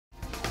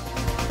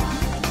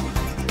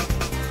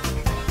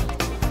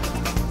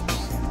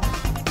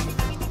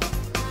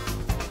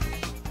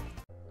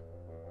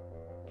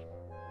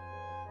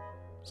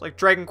It's like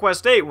Dragon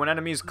Quest VIII when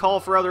enemies call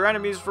for other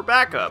enemies for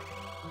backup.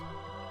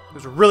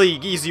 There's a really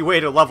easy way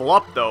to level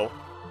up, though.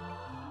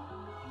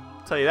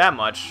 I'll tell you that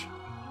much.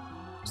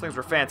 Those things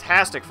were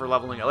fantastic for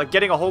leveling up. Like,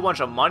 getting a whole bunch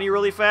of money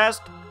really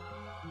fast,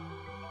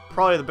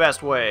 probably the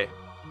best way.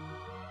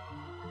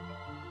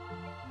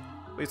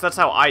 At least that's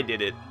how I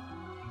did it.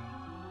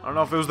 I don't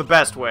know if it was the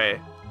best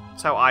way.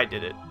 That's how I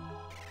did it.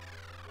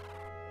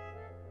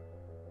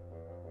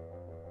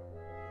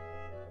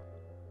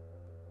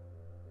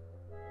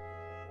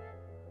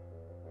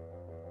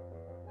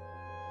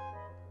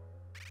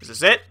 Is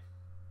this it?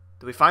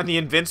 Did we find the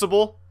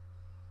Invincible?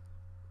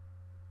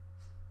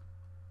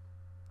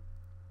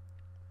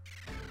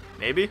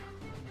 Maybe?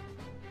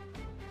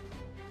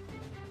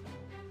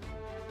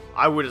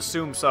 I would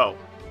assume so.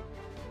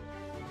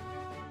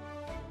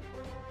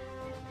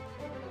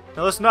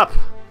 Now listen up.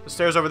 The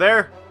stairs over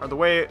there are the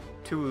way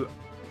to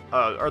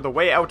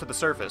out to the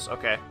surface.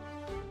 Okay.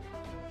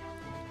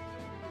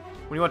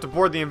 When you want to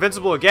board the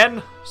Invincible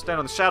again, stand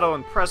on the shadow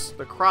and press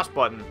the cross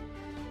button.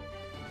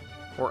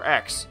 Or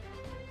X.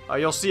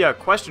 You'll see a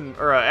question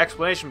or an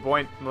exclamation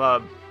point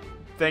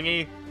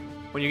thingy.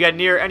 When you get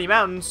near any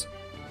mountains,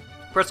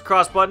 press the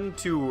cross button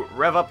to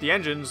rev up the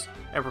engines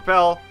and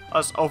propel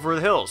us over the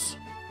hills.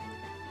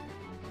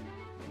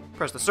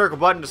 Press the circle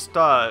button to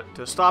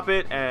stop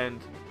it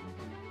and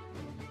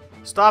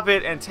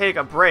take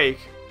a break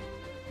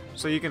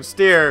so you can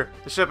steer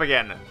the ship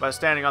again by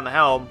standing on the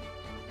helm.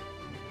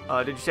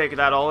 Did you take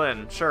that all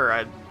in?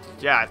 Sure,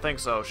 yeah, I think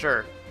so,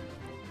 sure.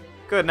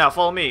 Good, now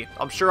follow me.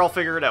 I'm sure I'll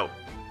figure it out.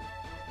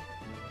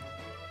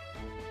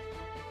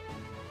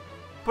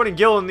 Putting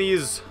Gil in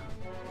these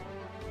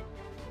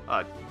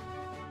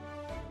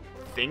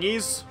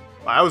thingies?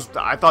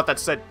 I thought that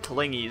said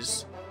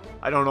tlingies.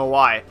 I don't know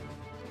why.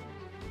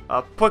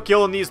 Put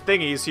Gil in these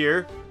thingies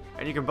here,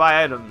 and you can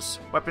buy items,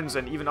 weapons,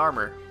 and even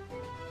armor.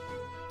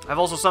 I've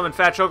also summoned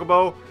Fat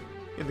Chocobo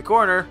in the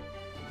corner.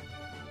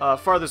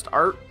 Further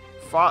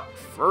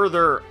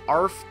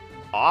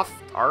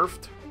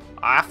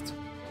aft.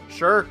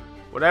 Sure,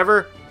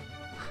 whatever.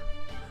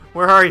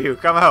 Where are you?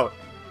 Come out.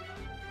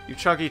 You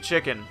chunky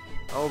chicken.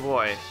 Oh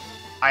boy.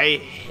 I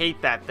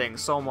hate that thing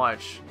so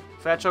much.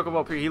 Fat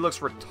Chocobo up here, he looks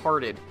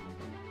retarded.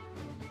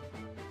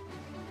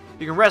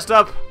 You can rest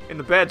up in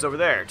the beds over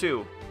there,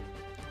 too.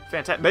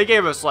 Fantastic. They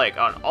gave us, like,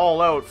 an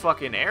all-out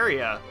fucking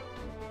area.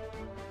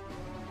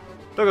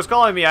 Doug's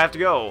calling me, I have to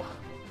go.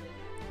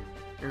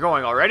 You're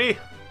going already?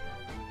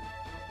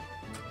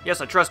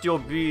 Yes, I trust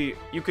you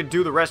can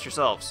do the rest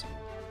yourselves.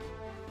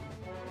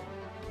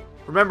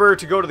 Remember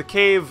to go to the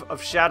Cave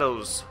of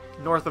Shadows,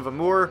 north of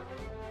Amur,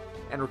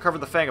 and recover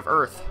the Fang of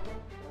Earth.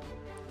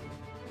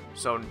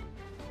 So,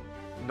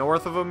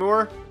 north of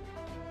Amur?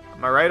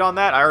 Am I right on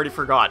that? I already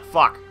forgot.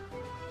 Fuck.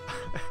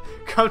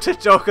 Come to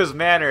Doga's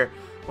Manor.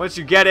 Once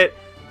you get it,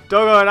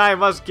 Dogo and I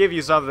must give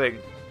you something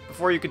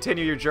before you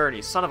continue your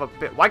journey. Son of a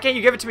bitch. Why can't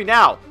you give it to me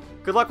now?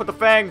 Good luck with the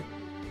Fang.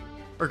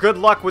 Or good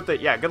luck with the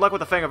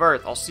Fang of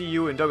Earth. I'll see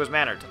you in Doga's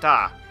Manor.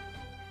 Ta-ta.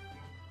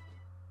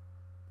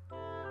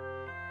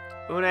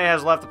 Une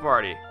has left the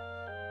party.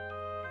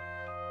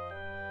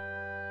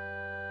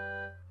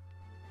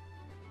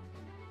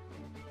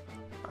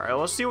 Alright,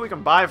 let's see what we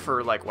can buy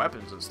for, like,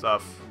 weapons and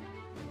stuff.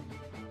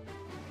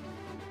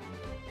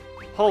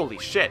 Holy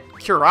shit.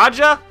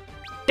 Kiraja?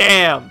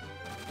 Damn!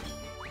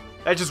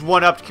 That just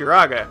one-upped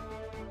Kiraga.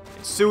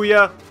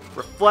 Suya,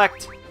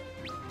 Reflect,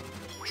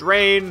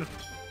 Drain,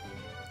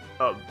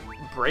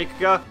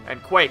 Breakga,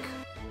 and Quake.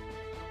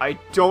 I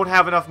don't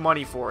have enough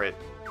money for it.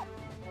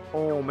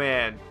 Oh,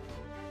 man.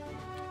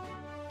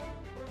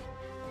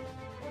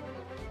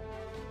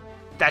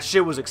 That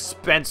shit was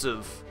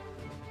expensive.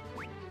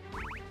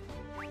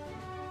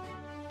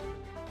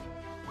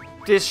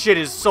 This shit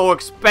is so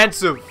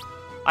expensive.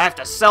 I have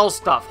to sell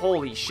stuff.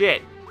 Holy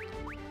shit.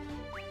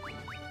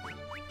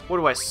 What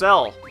do I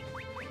sell?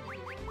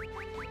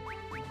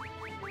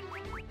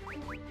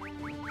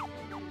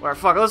 Alright,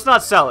 fuck it. Let's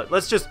not sell it.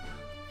 Let's just...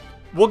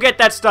 We'll get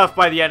that stuff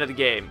by the end of the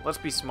game. Let's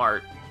be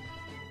smart.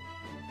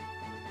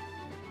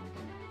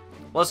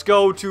 Let's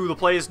go to the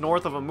place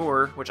north of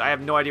Amur, which I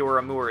have no idea where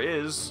Amur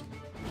is.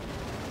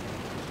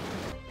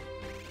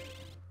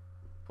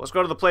 Let's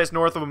go to the place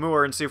north of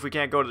Amur and see if we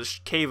can't go to the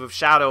Cave of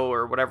Shadow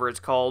or whatever it's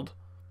called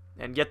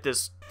and get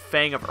this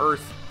Fang of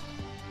Earth,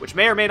 which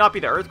may or may not be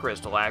the Earth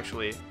Crystal,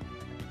 actually.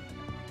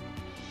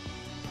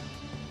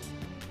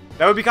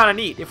 That would be kind of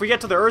neat. If we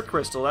get to the Earth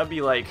Crystal, that'd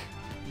be, like,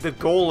 the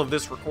goal of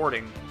this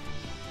recording.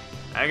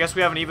 I guess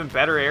we have an even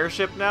better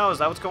airship now? Is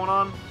that what's going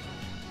on?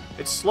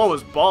 It's slow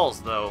as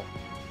balls, though.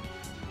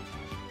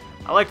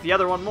 I like the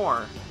other one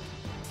more.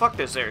 Fuck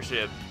this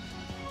airship.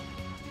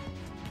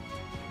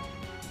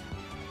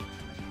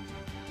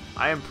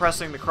 I am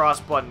pressing the cross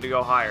button to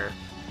go higher.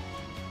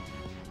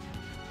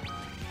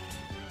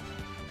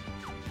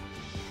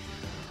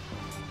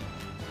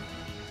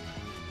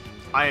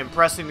 I am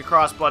pressing the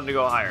cross button to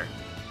go higher.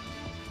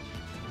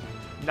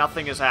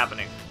 Nothing is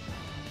happening.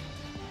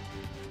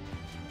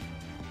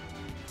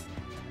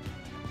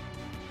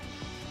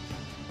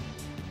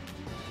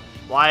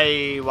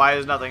 Why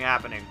is nothing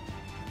happening?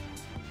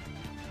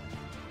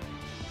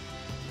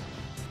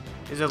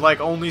 Is it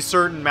like only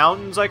certain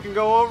mountains I can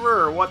go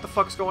over, or what the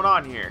fuck's going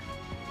on here?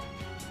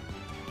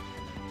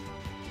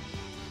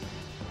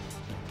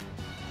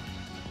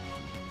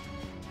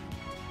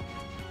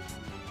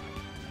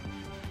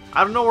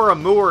 I don't know where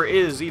Amur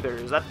is either.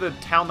 Is that the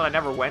town that I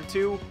never went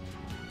to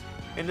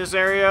in this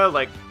area?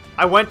 Like,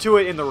 I went to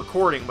it in the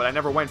recording, but I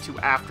never went to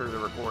after the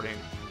recording.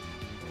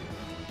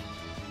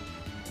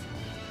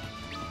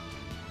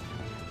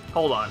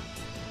 Hold on.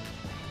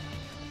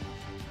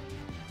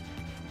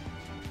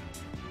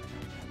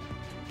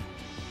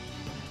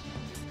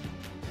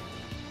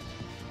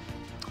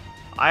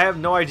 I have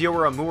no idea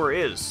where Amur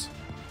is.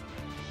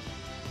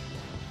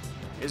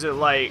 Is it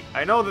like...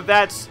 I know that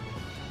that's...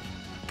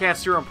 Can't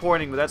see where I'm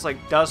pointing, but that's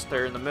like dust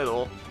there in the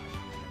middle.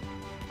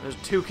 There's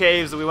 2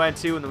 caves that we went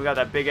to, and then we got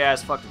that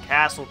big-ass fucking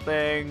castle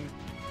thing.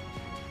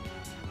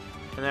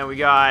 And then we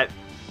got,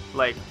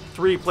 like,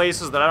 3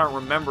 places that I don't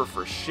remember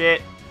for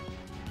shit.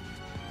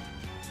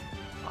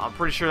 I'm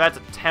pretty sure that's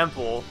a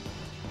temple.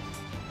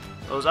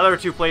 Those other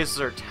 2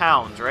 places are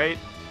towns, right?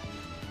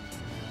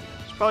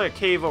 There's probably a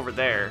cave over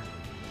there.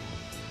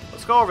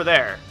 Let's go over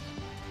there.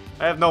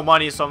 I have no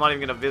money, so I'm not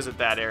even going to visit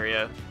that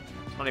area.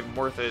 It's not even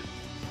worth it.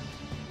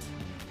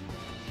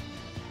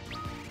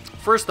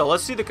 First, though,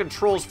 let's see the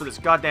controls for this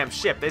goddamn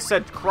ship. They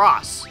said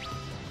cross.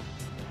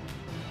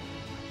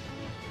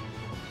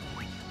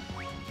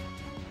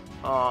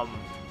 Or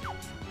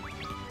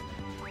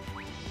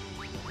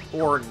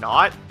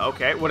not.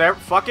 Okay, whatever.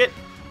 Fuck it.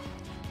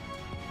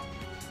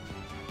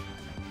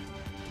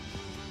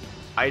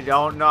 I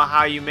don't know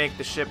how you make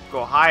the ship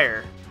go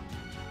higher.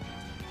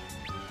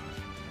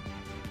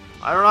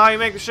 I don't know how you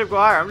make the ship go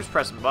higher. I'm just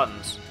pressing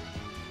buttons.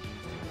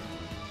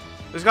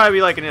 There's gotta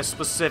be, like, in a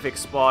specific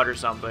spot or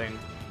something.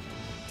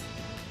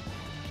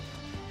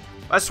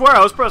 I swear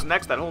I was pressing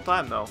X that whole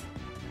time, though.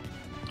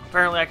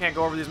 Apparently I can't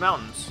go over these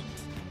mountains.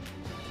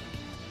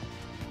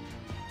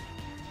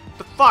 What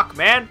the fuck,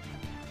 man?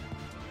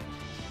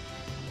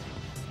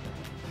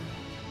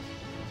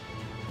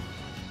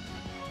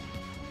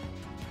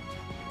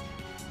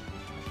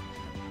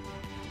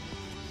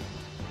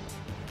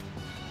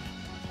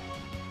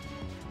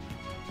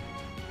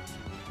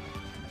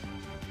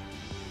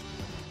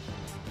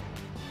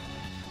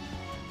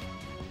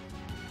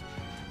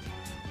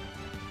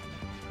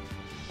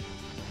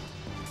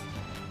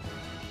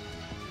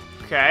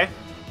 Okay.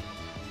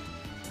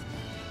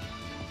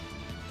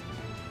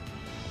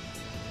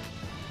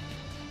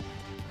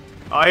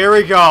 Oh, here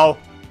we go.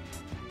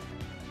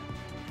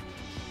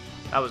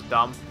 That was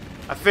dumb.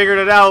 I figured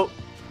it out.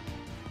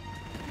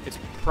 It's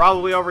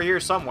probably over here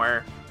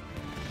somewhere.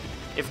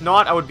 If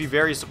not, I would be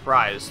very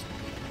surprised.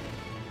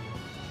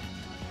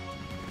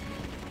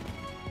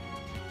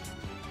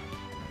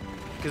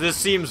 Because this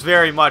seems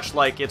very much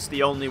like it's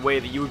the only way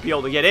that you would be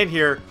able to get in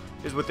here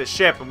is with this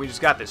ship, and we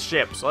just got this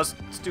ship. So let's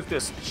do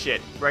this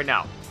shit right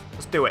now.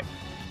 Let's do it.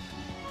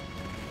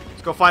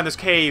 Let's go find this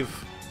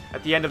cave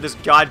at the end of this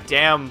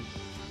goddamn,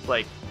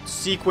 like,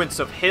 sequence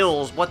of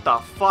hills. What the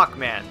fuck,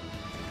 man?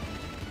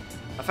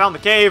 I found the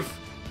cave,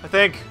 I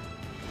think.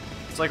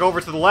 It's like over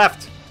to the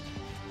left.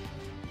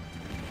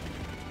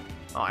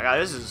 Oh my god,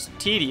 this is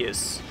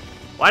tedious.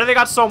 Why do they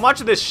got so much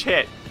of this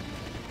shit?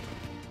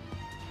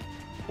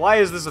 Why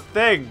is this a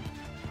thing?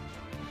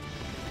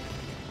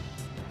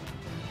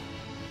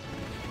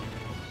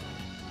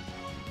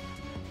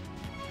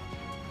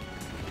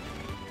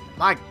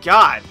 My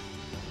god.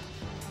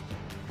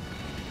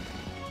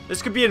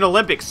 This could be an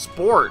Olympic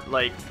sport,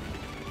 like,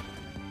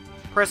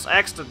 press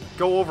X to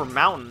go over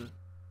mountain.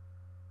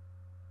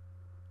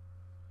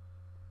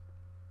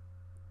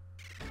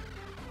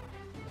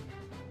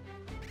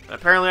 And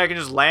apparently I can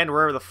just land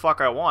wherever the fuck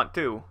I want,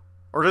 too.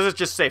 Or does it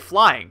just say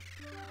flying?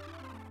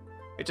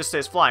 It just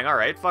says flying.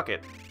 Alright, fuck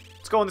it.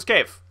 Let's go in this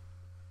cave.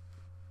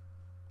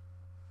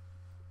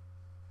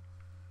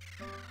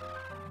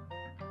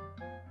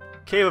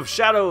 Cave of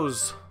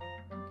Shadows.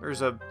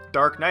 There's a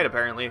dark night,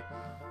 apparently.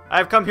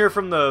 I've come here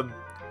from the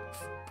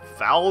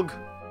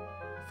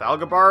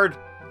Falgabard.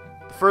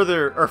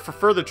 For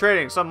further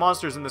trading, some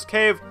monsters in this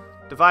cave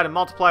divide and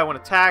multiply when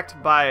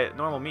attacked by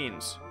normal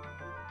means.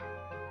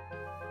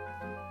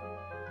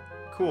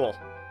 Cool.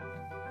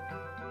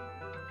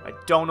 I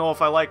don't know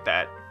if I like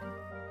that.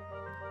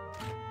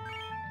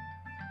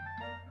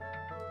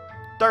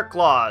 Dark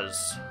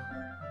Claws.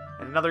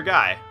 And another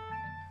guy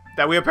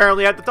that we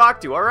apparently had to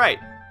talk to. Alright.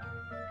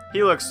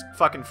 He looks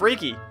fucking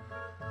freaky.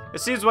 It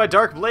seems my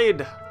Dark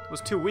Blade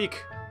was too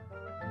weak.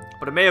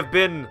 But it may have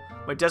been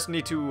my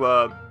destiny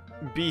to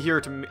be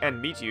here and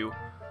meet you.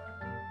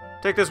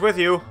 Take this with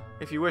you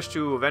if you wish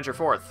to venture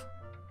forth.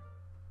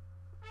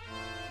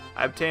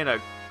 I obtain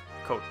a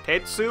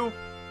kotetsu.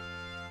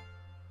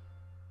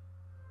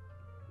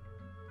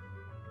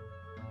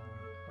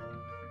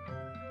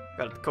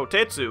 Got a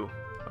kotetsu,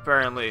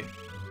 apparently.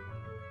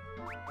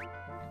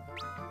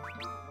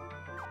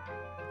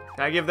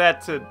 Can I give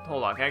that to...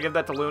 Hold on, can I give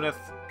that to Luneth?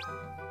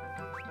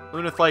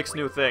 Luneth likes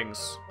new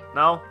things.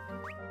 No?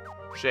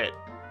 Shit.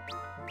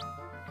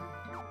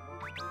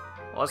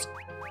 Well, let's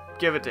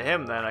give it to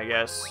him then, I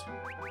guess.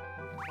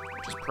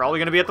 Just probably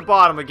gonna be at the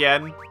bottom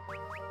again.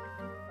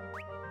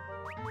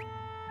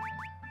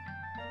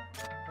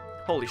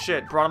 Holy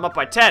shit, brought him up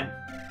by 10.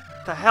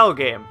 What the hell,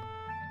 game?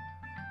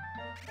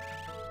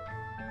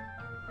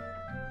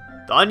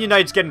 The Onion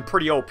Knight's getting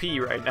pretty OP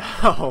right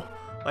now.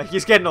 Like,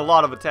 he's getting a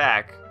lot of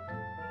attack.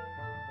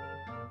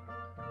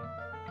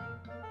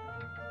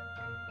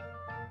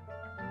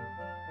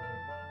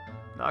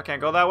 No, I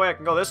can't go that way. I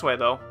can go this way,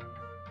 though.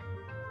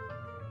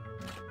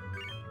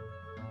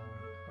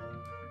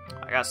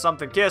 I got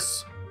something,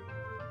 kiss.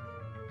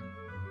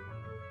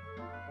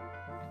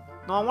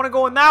 No, I want to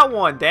go in that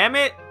one, damn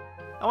it.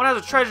 That one has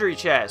a treasury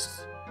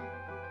chest.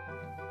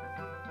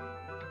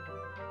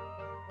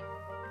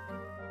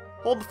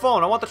 Hold the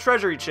phone, I want the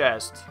treasury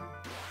chest.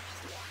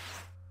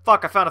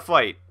 Fuck, I found a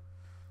fight.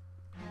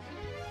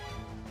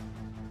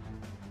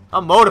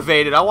 I'm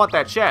motivated, I want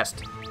that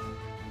chest.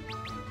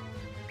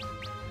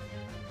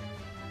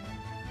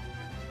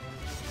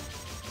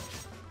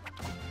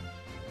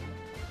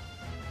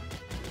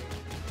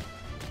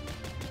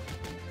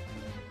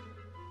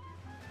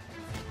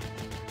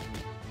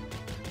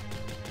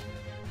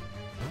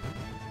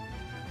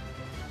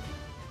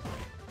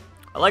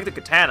 I like the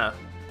katana.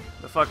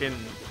 The fucking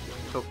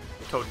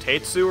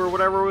Totetsu or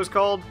whatever it was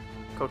called.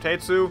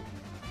 Kotetsu.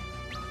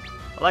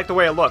 I like the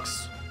way it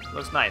looks. It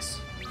looks nice.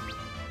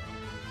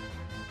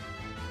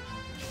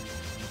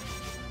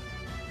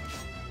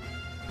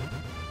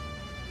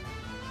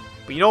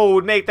 But you know what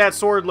would make that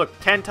sword look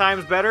 10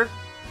 times better?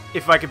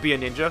 If I could be a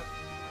ninja.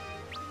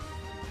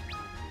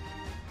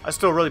 I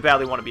still really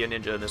badly want to be a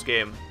ninja in this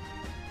game.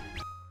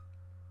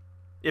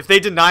 If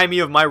they deny me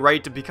of my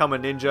right to become a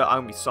ninja, I'm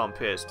gonna be so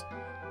pissed.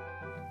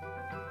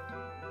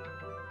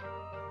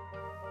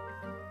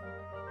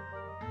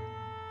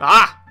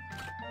 Ah!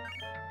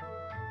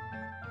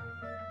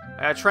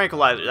 I got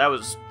tranquilizer. That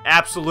was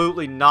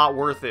absolutely not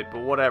worth it,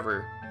 but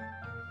whatever.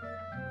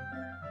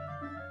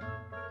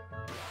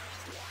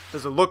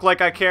 Does it look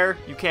like I care?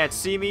 You can't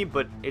see me,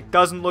 but it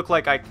doesn't look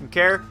like I can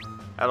care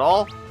at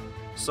all.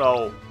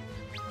 So,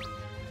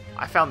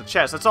 I found the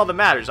chest. That's all that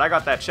matters. I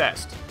got that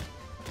chest.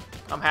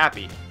 I'm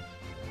happy.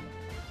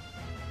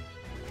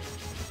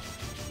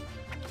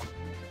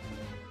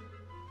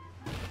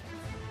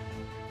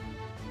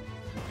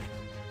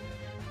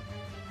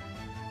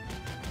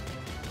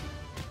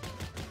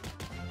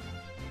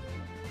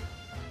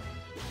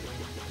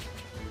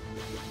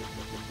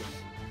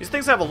 These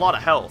things have a lot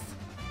of health.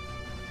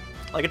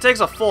 Like, it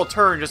takes a full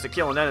turn just to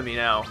kill an enemy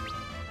now.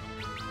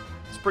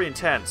 It's pretty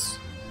intense.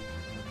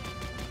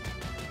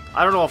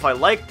 I don't know if I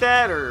like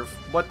that or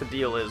what the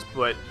deal is,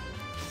 but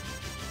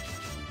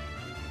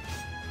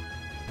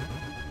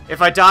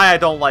if I die, I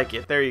don't like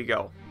it. There you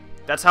go.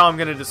 That's how I'm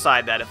gonna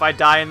decide that. If I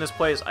die in this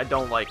place, I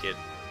don't like it.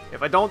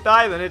 If I don't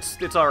die, then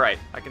it's alright.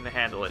 I can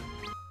handle it.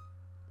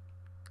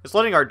 It's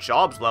letting our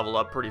jobs level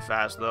up pretty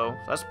fast, though.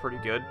 That's pretty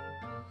good.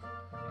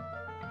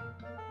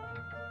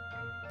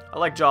 I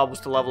like jobs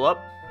to level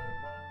up.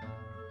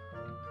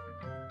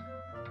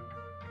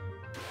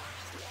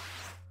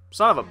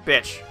 Son of a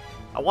bitch.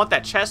 I want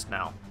that chest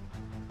now.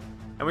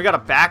 And we got a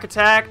back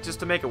attack just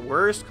to make it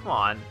worse? Come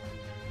on.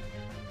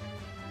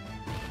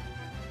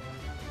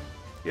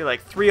 You're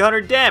like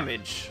 300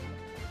 damage.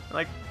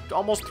 Like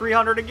almost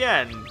 300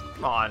 again.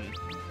 Come on.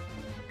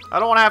 I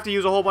don't want to have to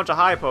use a whole bunch of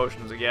high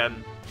potions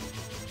again.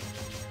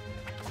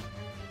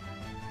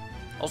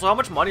 Also, how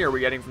much money are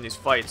we getting from these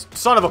fights?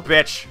 Son of a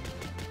bitch.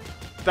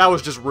 That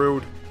was just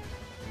rude.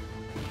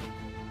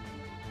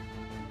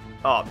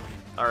 Oh,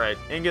 alright.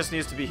 Ingus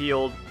needs to be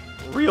healed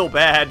real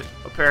bad,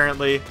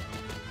 apparently.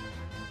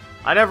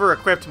 I never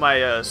equipped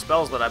my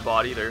spells that I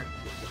bought either.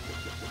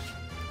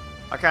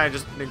 I kind of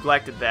just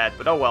neglected that,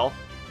 but oh well.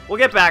 We'll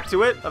get back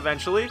to it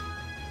eventually.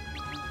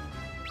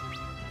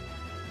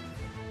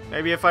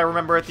 Maybe if I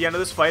remember at the end of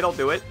this fight, I'll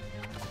do it.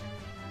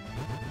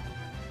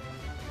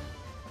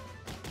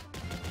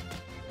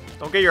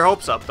 Don't get your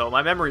hopes up, though.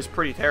 My memory's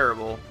pretty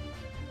terrible.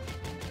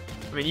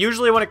 I mean,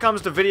 usually when it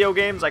comes to video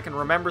games, I can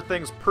remember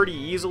things pretty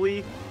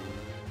easily.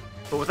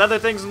 But with other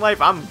things in life,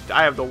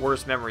 I have the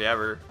worst memory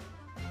ever.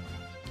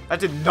 That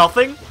did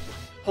nothing?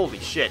 Holy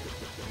shit.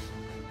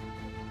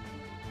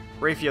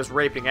 Raphia's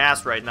raping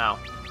ass right now.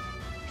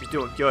 She's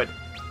doing good.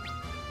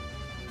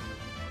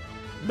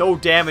 No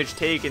damage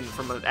taken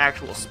from an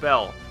actual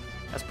spell.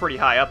 That's pretty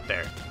high up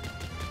there.